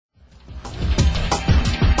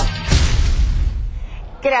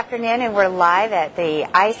Good afternoon, and we're live at the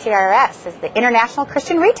ICRS. It's the International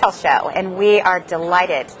Christian Retail Show, and we are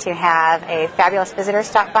delighted to have a fabulous visitor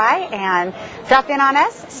stop by and drop in on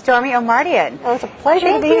us, Stormie Omartian. Oh, it's a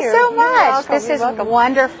pleasure to be here. Thank you so much. This is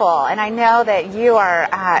wonderful, and I know that you are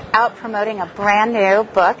out promoting a brand new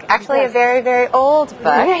book, actually a very, very old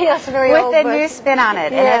book. Yes, a very old book. With a new spin on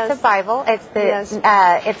it, and it's a Bible. It's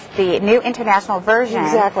the New International Version.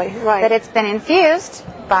 Exactly, right. But it's been infused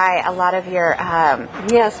by a lot of your, I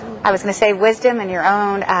was going to say wisdom and your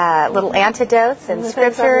own little antidotes and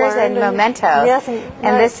scriptures and mementos. Yes,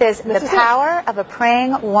 and this is The Power of a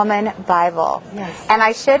Praying Woman Bible. Yes. And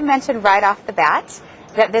I should mention right off the bat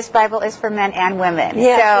that this Bible is for men and women.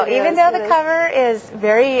 Yes, so even though the cover is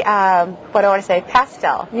very, what do I want to say,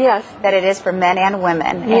 pastel, yes, that it is for men and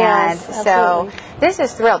women. Yes, and so this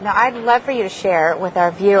is thrilled. Now I'd love for you to share with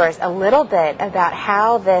our viewers a little bit about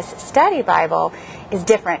how this study Bible is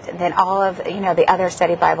different than all of the other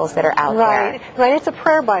study Bibles that are out there. Right. It's a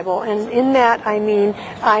prayer Bible, and in that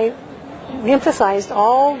I emphasized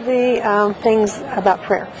all the things about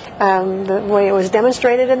prayer, the way it was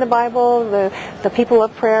demonstrated in the Bible, the people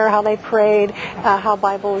of prayer, how they prayed, how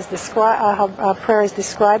Bible is how prayer is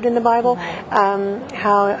described in the Bible,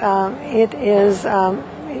 how it is.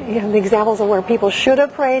 The examples of where people should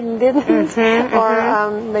have prayed and didn't,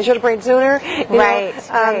 or they should have prayed sooner. Right.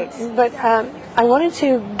 But I wanted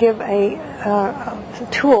to give a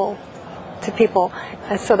tool to people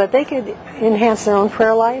so that they could enhance their own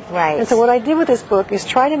prayer life. Right. And so what I did with this book is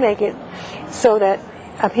try to make it so that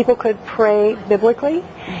people could pray biblically.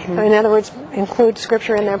 In other words, include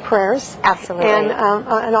scripture in their prayers. Absolutely.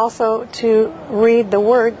 And also to read the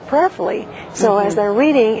word prayerfully. So as they're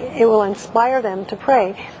reading, it will inspire them to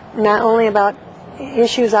pray, not only about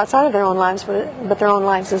issues outside of their own lives, but their own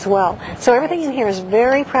lives as well. So everything in here is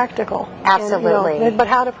very practical. Absolutely. But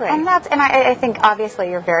how to pray. And I think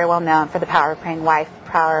obviously you're very well known for The Power of a Praying Wife,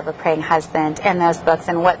 Power of a Praying Husband, and those books.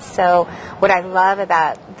 And what I love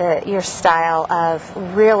about your style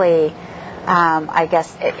of really,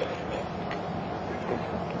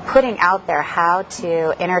 putting out there how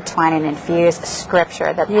to intertwine and infuse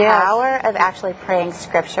Scripture, the power of actually praying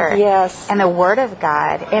Scripture and the Word of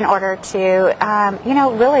God in order to,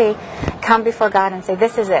 really come before God and say,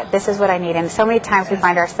 this is it, this is what I need. And so many times we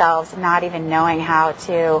find ourselves not even knowing how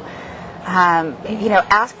to,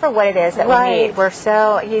 ask for what it is that we need. We're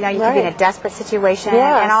so, you can be in a desperate situation,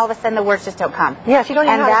 and all of a sudden the words just don't come. Yes, you don't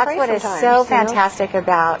even know how to pray sometimes. And that's what is so fantastic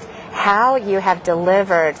about how you have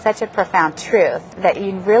delivered such a profound truth that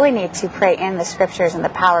you really need to pray in the scriptures and the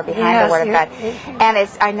power behind the Word of God. And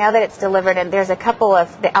I know that it's delivered, and there's a couple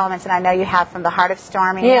of the elements, and I know you have from the Heart of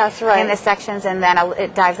Stormie in the sections, and then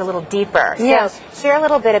it dives a little deeper. So share a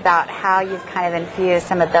little bit about how you've kind of infused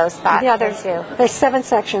some of those thoughts. Yeah, there's 7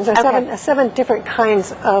 sections. There's 7 different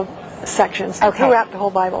kinds of sections throughout the whole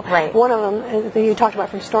Bible. Right. One of them that you talked about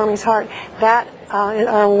from Stormie's Heart,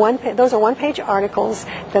 those are one-page articles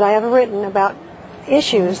that I have written about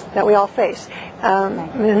issues that we all face,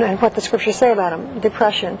 and what the scriptures say about them: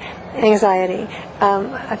 depression, anxiety,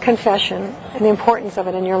 confession, and the importance of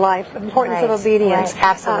it in your life, the importance of obedience,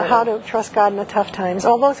 how to trust God in the tough times.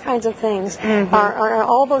 All those kinds of things are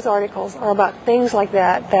all those articles are about things like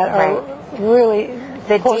that are really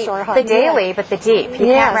close to our heart. The daily, but the deep. You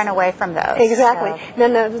can't run away from those. Exactly. So.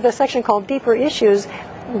 Then the section called Deeper Issues,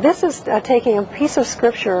 this is taking a piece of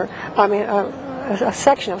scripture, a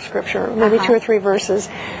section of scripture, maybe 2 or 3 verses,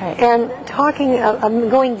 and talking,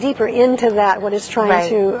 going deeper into that, what it's trying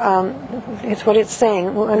to, it's what it's saying,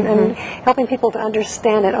 and helping people to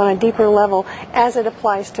understand it on a deeper level as it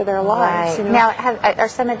applies to their lives. Now, are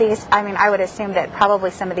some of these, I would assume that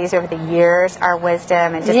probably some of these over the years are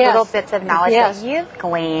wisdom and just little bits of knowledge that you've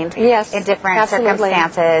gleaned in different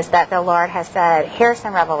circumstances that the Lord has said, here's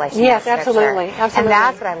some revelation. Yes, absolutely. And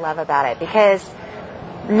that's what I love about it, because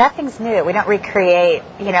nothing's new. We don't recreate,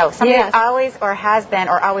 somebody's always or has been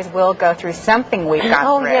or always will go through something we've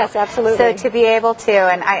gone through. Oh, yes, absolutely. So to be able to,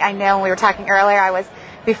 and I know when we were talking earlier,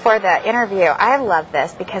 before the interview, I love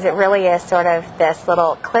this because it really is sort of this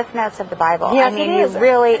little cliff notes of the Bible. Yes, it is. You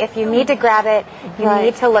really, if you need to grab it, you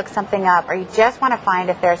need to look something up, or you just want to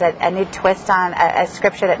find if there's a new twist on a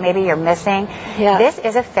scripture that maybe you're missing. This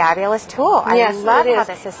is a fabulous tool. I love how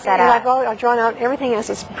this is set up. I've drawn out everything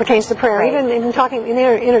as it pertains to prayer. Even in talking in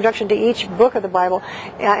the introduction to each book of the Bible,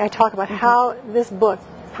 I talk about how this book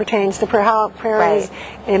pertains to prayer, how prayer is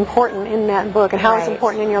important in that book, and how it's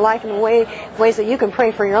important in your life, and the ways that you can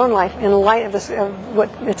pray for your own life in light of, of what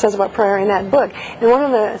it says about prayer in that book. And one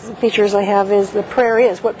of the features I have is what prayer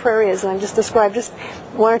is, and I've just described just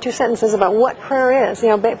one or two sentences about what prayer is. You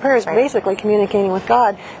know, prayer is basically communicating with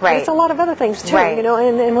God. But it's a lot of other things too. You know,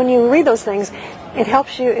 and when you read those things, it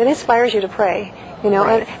helps you, it inspires you to pray. You know,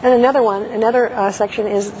 and another section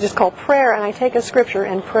is just called prayer, and I take a scripture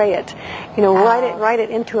and pray it. You know, write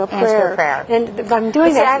it into a prayer. And I'm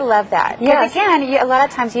doing that. I love that. Because again, a lot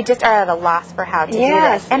of times you just are at a loss for how to do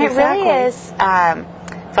this, and it really is,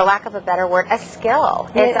 for lack of a better word, a skill.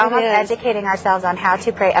 It's almost educating ourselves on how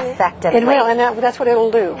to pray effectively. It will, and that's what it'll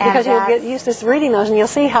do. Because you'll get used to reading those, and you'll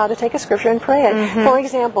see how to take a scripture and pray it. For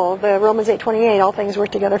example, the Romans 8:28, all things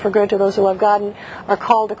work together for good to those who love God and are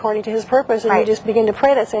called according to His purpose. And you just begin to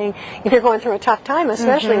pray that, saying, if you're going through a tough time,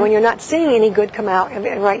 especially when you're not seeing any good come out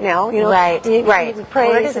right now, you know, you pray.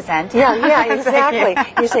 Where does this end? Yeah, exactly.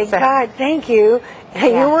 You say, God, thank you.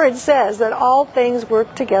 Your word says that all things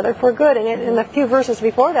work together for good, and a few verses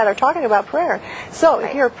before that are talking about prayer. So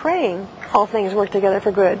if you're praying, all things work together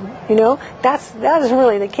for good. You know, that is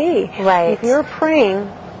really the key. If you're praying,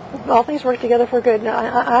 all things work together for good. Now,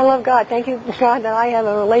 I love God. Thank you, God, that I have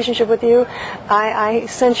a relationship with you. I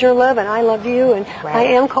sense your love, and I love you, and I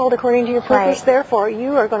am called according to your purpose. Therefore,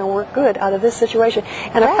 you are going to work good out of this situation.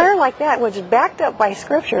 And a prayer like that, which is backed up by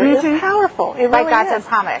Scripture, is powerful. It really God's own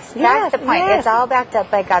promise. That's the point. It's all backed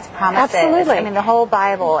up by God's promises. Absolutely. I mean, the whole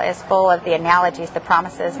Bible is full of the analogies, the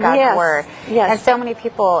promises, God's Word. And so many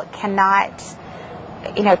people cannot,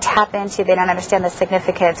 you know, tap into, they don't understand the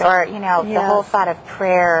significance, or, you know, the whole thought of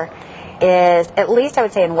prayer is, at least I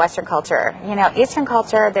would say in Western culture, you know, Eastern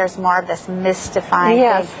culture, there's more of this mystifying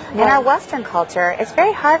thing. In our Western culture, it's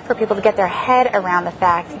very hard for people to get their head around the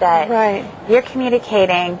fact that you're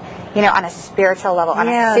communicating, you know, on a spiritual level, on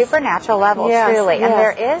a supernatural level, truly. And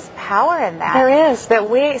there is power in that. There is. But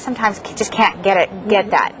we sometimes just can't get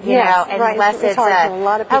that, you know, unless it's hard for a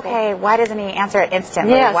lot of people. Okay, why doesn't he answer it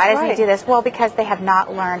instantly? Why doesn't he do this? Well, because they have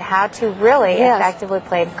not learned how to really effectively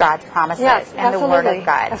play God's promises and the Word of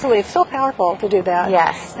God. Absolutely. It's so powerful to do that.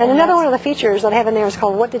 And another one of the features that I have in there is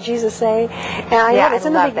called What Did Jesus Say? And I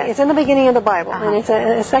love it. It's in the beginning of the Bible. And it's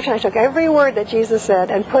a section I took every word that Jesus said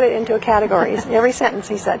and put it into categories. Every sentence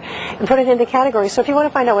he said. And put it into categories. So if you want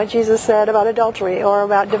to find out what Jesus said about adultery, or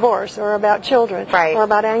about divorce, or about children, or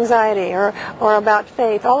about anxiety, or about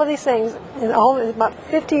faith, all of these things, about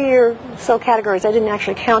 50 or so categories. I didn't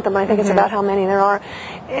actually count them. I think it's about how many there are.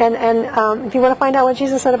 And if you want to find out what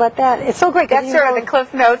Jesus said about that, it's so great. That's sort of the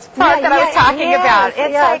Cliff Notes part that I was talking about.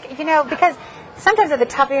 It's like, you know, because sometimes at the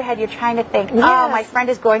top of your head you're trying to think, oh, my friend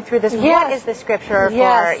is going through this. What is the scripture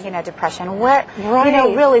for, you know, depression? What, you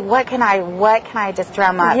know, really, what can I just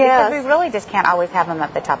drum up? Because we really just can't always have them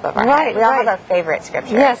at the top of our head. We all have our favorite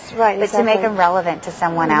scriptures. But to make them relevant to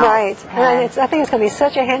someone else. And I think it's going to be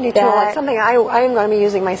such a handy tool. It's something I am going to be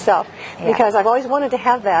using myself, because I've always wanted to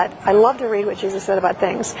have that. I love to read what Jesus said about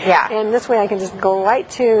things. And this way I can just go right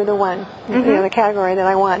to the one, you know, the category that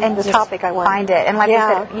I want, and the topic I want. Find it. And like you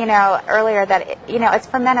said, you know, earlier, that you know, it's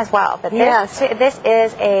for men as well. But this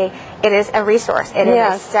is a resource. It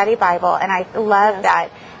is a study Bible, and I love that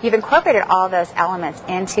you've incorporated all those elements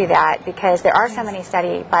into that, because there are so many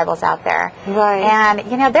study Bibles out there. And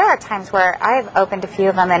you know, there are times where I've opened a few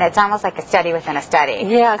of them, and it's almost like a study within a study.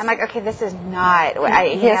 I'm like, okay, this is not. You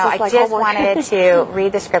know, I just wanted to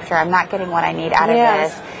read the scripture. I'm not getting what I need out of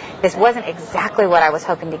this. This wasn't exactly what I was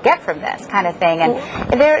hoping to get from this kind of thing. And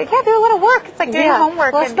they're a lot of work. It's like doing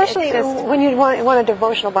homework. Well, especially when you want a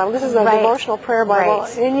devotional Bible. This is a devotional prayer Bible.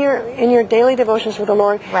 In your daily devotions with the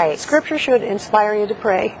Lord, Scripture should inspire you to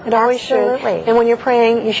pray. It always should. And when you're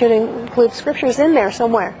praying, you should include scriptures in there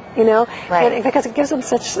somewhere. You know, because it gives them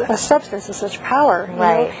such a substance and such power. You know?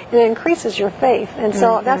 And it increases your faith. And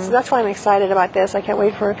so that's why I'm excited about this. I can't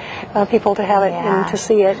wait for people to have it and to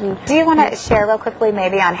see it. And do you want to share real quickly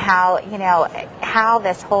maybe on how, you know, how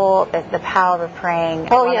this whole the power of praying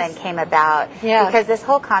woman came about? Because this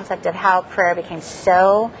whole concept of how prayer became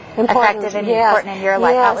so effective and important in your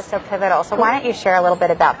life, how it was so pivotal. So why don't you share a little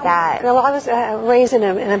bit about that? Well, I was raised in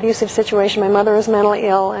an abusive situation. My mother was mentally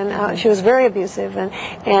ill, and she was very abusive,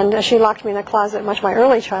 and she locked me in a closet much of my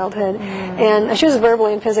early childhood. And she was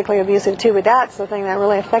verbally and physically abusive too, but that's the thing that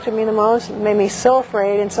really affected me the most. It made me so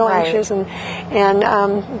afraid and so anxious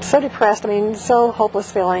and so depressed. I mean, so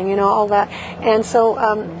hopeless feeling. devotionaling, you know, all that. And so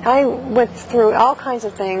I went through all kinds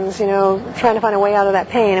of things, you know, trying to find a way out of that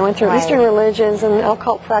pain. I went through Eastern religions and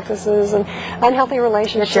occult practices and unhealthy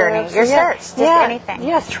relationships. Your journey, your search, just anything.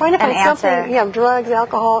 Yes, trying to find something, drugs,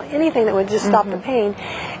 alcohol, anything that would just stop the pain.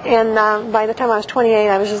 And by the time I was 28,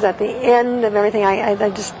 I was just at the end of everything. I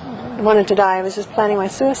just wanted to die. I was just planning my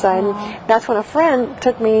suicide. And that's when a friend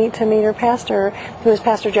took me to meet her pastor, who was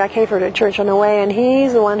Pastor Jack Hayford at Church on the Way, and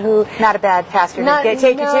he's the one who... Not a bad pastor to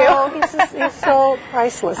take you to. He's so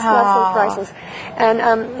priceless. That's so priceless.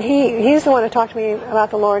 And he's the one who talked to me about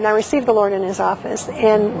the Lord, and I received the Lord in his office.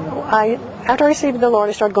 And after I received the Lord,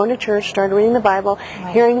 I started going to church, started reading the Bible,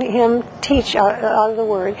 hearing him teach out of the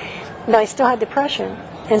Word, but I still had depression.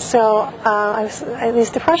 And so these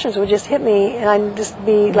depressions would just hit me, and I'd just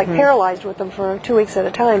be like paralyzed with them for 2 weeks at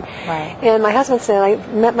a time. Right. And my husband said, I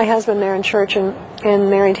met my husband there in church and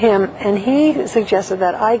married him, and he suggested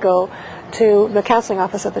that I go to the counseling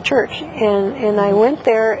office at the church. And I went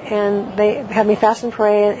there, and they had me fast and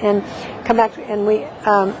pray and come back, and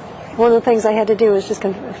one of the things I had to do was just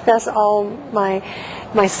confess all my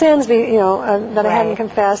sins, that I hadn't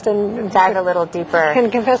confessed, and dive a little deeper, and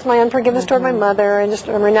confess my unforgiveness toward my mother, and just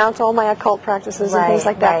renounce all my occult practices and things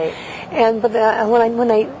like that. But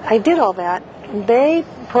when I did all that, they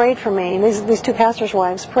prayed for me, and these two pastors'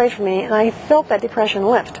 wives prayed for me, and I felt that depression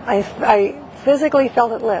lift. I physically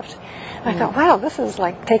felt it lift. I thought, wow, this is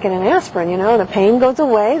like taking an aspirin, the pain goes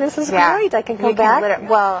away. This is great. I can come back.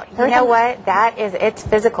 Well, you know what? It's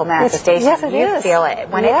physical manifestation. Yes, it is. You feel it.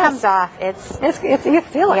 When it comes off, you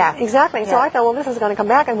feel it. Yeah. Exactly. So I thought, well, this is going to come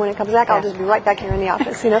back, and when it comes back, I'll just be right back here in the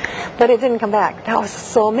office, But it didn't come back. That was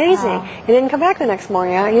so amazing. It didn't come back the next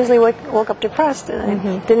morning. I usually woke up depressed, and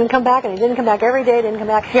it didn't come back, and it didn't come back every day. It didn't come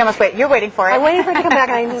back. You almost wait. You're waiting for it. I'm waiting for it to come back,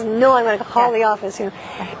 and I just know I'm going to call the office,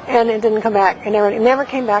 and it didn't come back. It never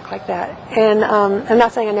came back like that. And I'm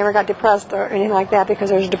not saying I never got depressed or anything like that, because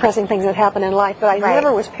there's depressing things that happen in life, but I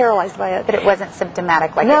never was paralyzed by it. But it wasn't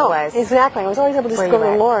symptomatic like it was. No, exactly. I was always able to just go to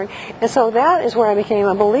the Lord. And so that is where I became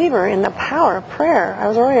a believer in the power of prayer. I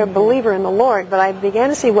was already a believer in the Lord, but I began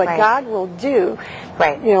to see what God will do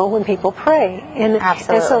when people pray.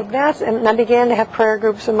 Absolutely. And so and I began to have prayer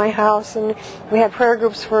groups in my house, and we had prayer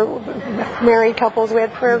groups for married couples, we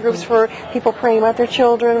had prayer groups for people praying about their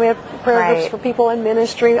children, we had prayer groups for people in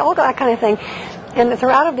ministry, all that kind of thing. And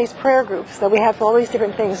throughout of these prayer groups that we have for all these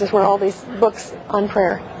different things is where all these books on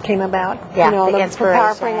prayer came about. Yeah, the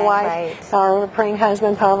Power of Praying Wife, Power of Praying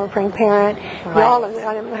Husband, Power of Praying Parent. I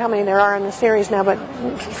don't know how many there are in the series now, but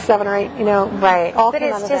 7 or 8, all but came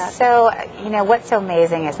it's out of just that. so, what's so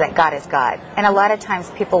amazing is that God is God. And a lot of times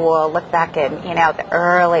people will look back at, the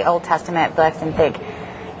early Old Testament books and think,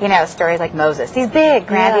 stories like Moses, these big,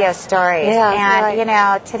 grandiose stories.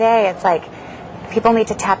 And, today it's like, people need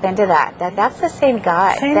to tap into that. That's the same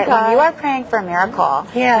God. When you are praying for a miracle,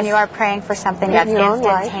 when you are praying for something that's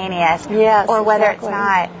instantaneous, or whether it's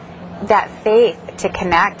not, that faith to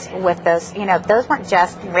connect with those, those weren't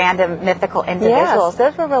just random mythical individuals.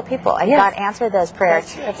 Those were real people. And God answered those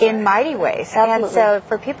prayers in mighty ways. Absolutely. And so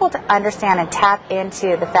for people to understand and tap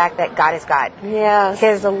into the fact that God is God. Yes.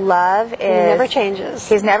 His love is... He never changes.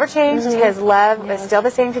 He's never changed. His love is still the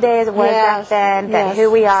same today as it was back then. That who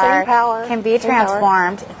we are can be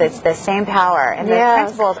transformed. It's the same power. And the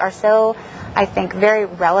principles are so... I think, very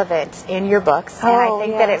relevant in your books, and I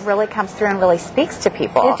think that it really comes through and really speaks to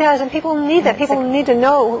people. It does, and people need that. People need to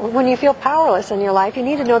know when you feel powerless in your life, you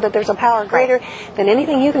need to know that there's a power greater than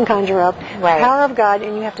anything you can conjure up, the power of God,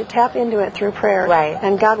 and you have to tap into it through prayer.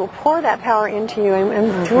 And God will pour that power into you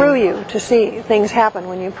and through you to see things happen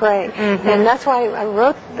when you pray. And that's why I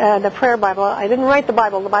wrote the prayer Bible. I didn't write the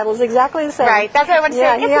Bible. The Bible is exactly the same. Right, that's what I want to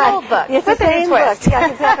say. It's an old book. It's the same book.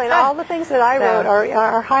 Yes, exactly. And all the things that I wrote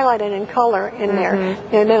are highlighted in color in there,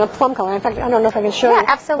 and in a plum color. In fact, I don't know if I can show you. Yeah,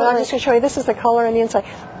 absolutely. But I'm just going to show you. This is the color on the inside.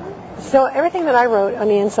 So everything that I wrote on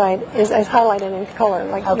the inside is highlighted in color,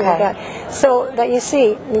 like that, so that you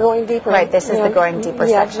see going deeper. Right. This is the going deeper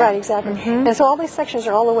section. Right. Exactly. And so all these sections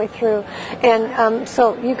are all the way through, and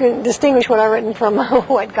so you can distinguish what I've written from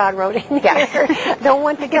what God wrote in here. Don't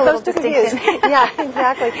want to get those two confused. Yeah.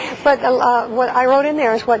 Exactly. But what I wrote in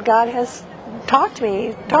there is what God has taught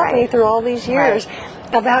me through all these years.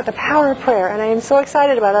 About the power of prayer, and I am so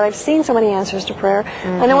excited about it. I've seen so many answers to prayer,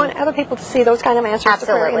 and I want other people to see those kind of answers to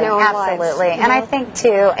prayer in their own lives. Absolutely. And I think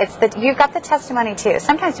too, it's that you've got the testimony too.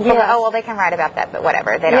 Sometimes people go, "Oh, well, they can write about that, but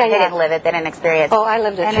whatever. They didn't live it. They didn't experience." Oh, I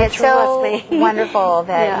lived it. And it's so wonderful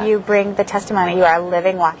that you bring the testimony. You are a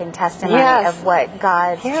living, walking testimony of what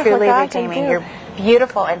God's truly redeeming.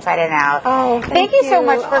 beautiful inside and out. Oh, thank you so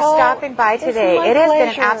much for stopping by today. It has been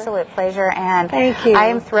an absolute pleasure, and thank you. I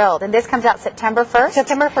am thrilled. And this comes out September 1st.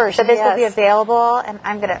 September 1st, so this will be available, and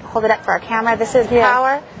I'm going to hold it up for our camera. This is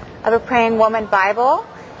Power of a Praying Woman Bible.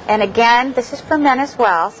 And again, this is for men as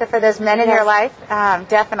well. So for those men in your life,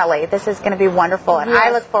 definitely, this is going to be wonderful. And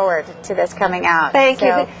I look forward to this coming out. Thank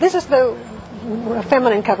you. This is the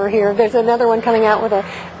feminine cover here. There's another one coming out with a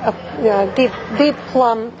deep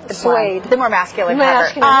plum suede. The more masculine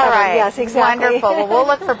cover. All right. Yes, exactly. Wonderful. Well, we'll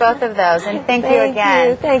look for both of those. And thank you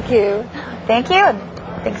again. Thank you. Thank you. And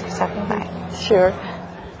thanks for stopping by. Sure.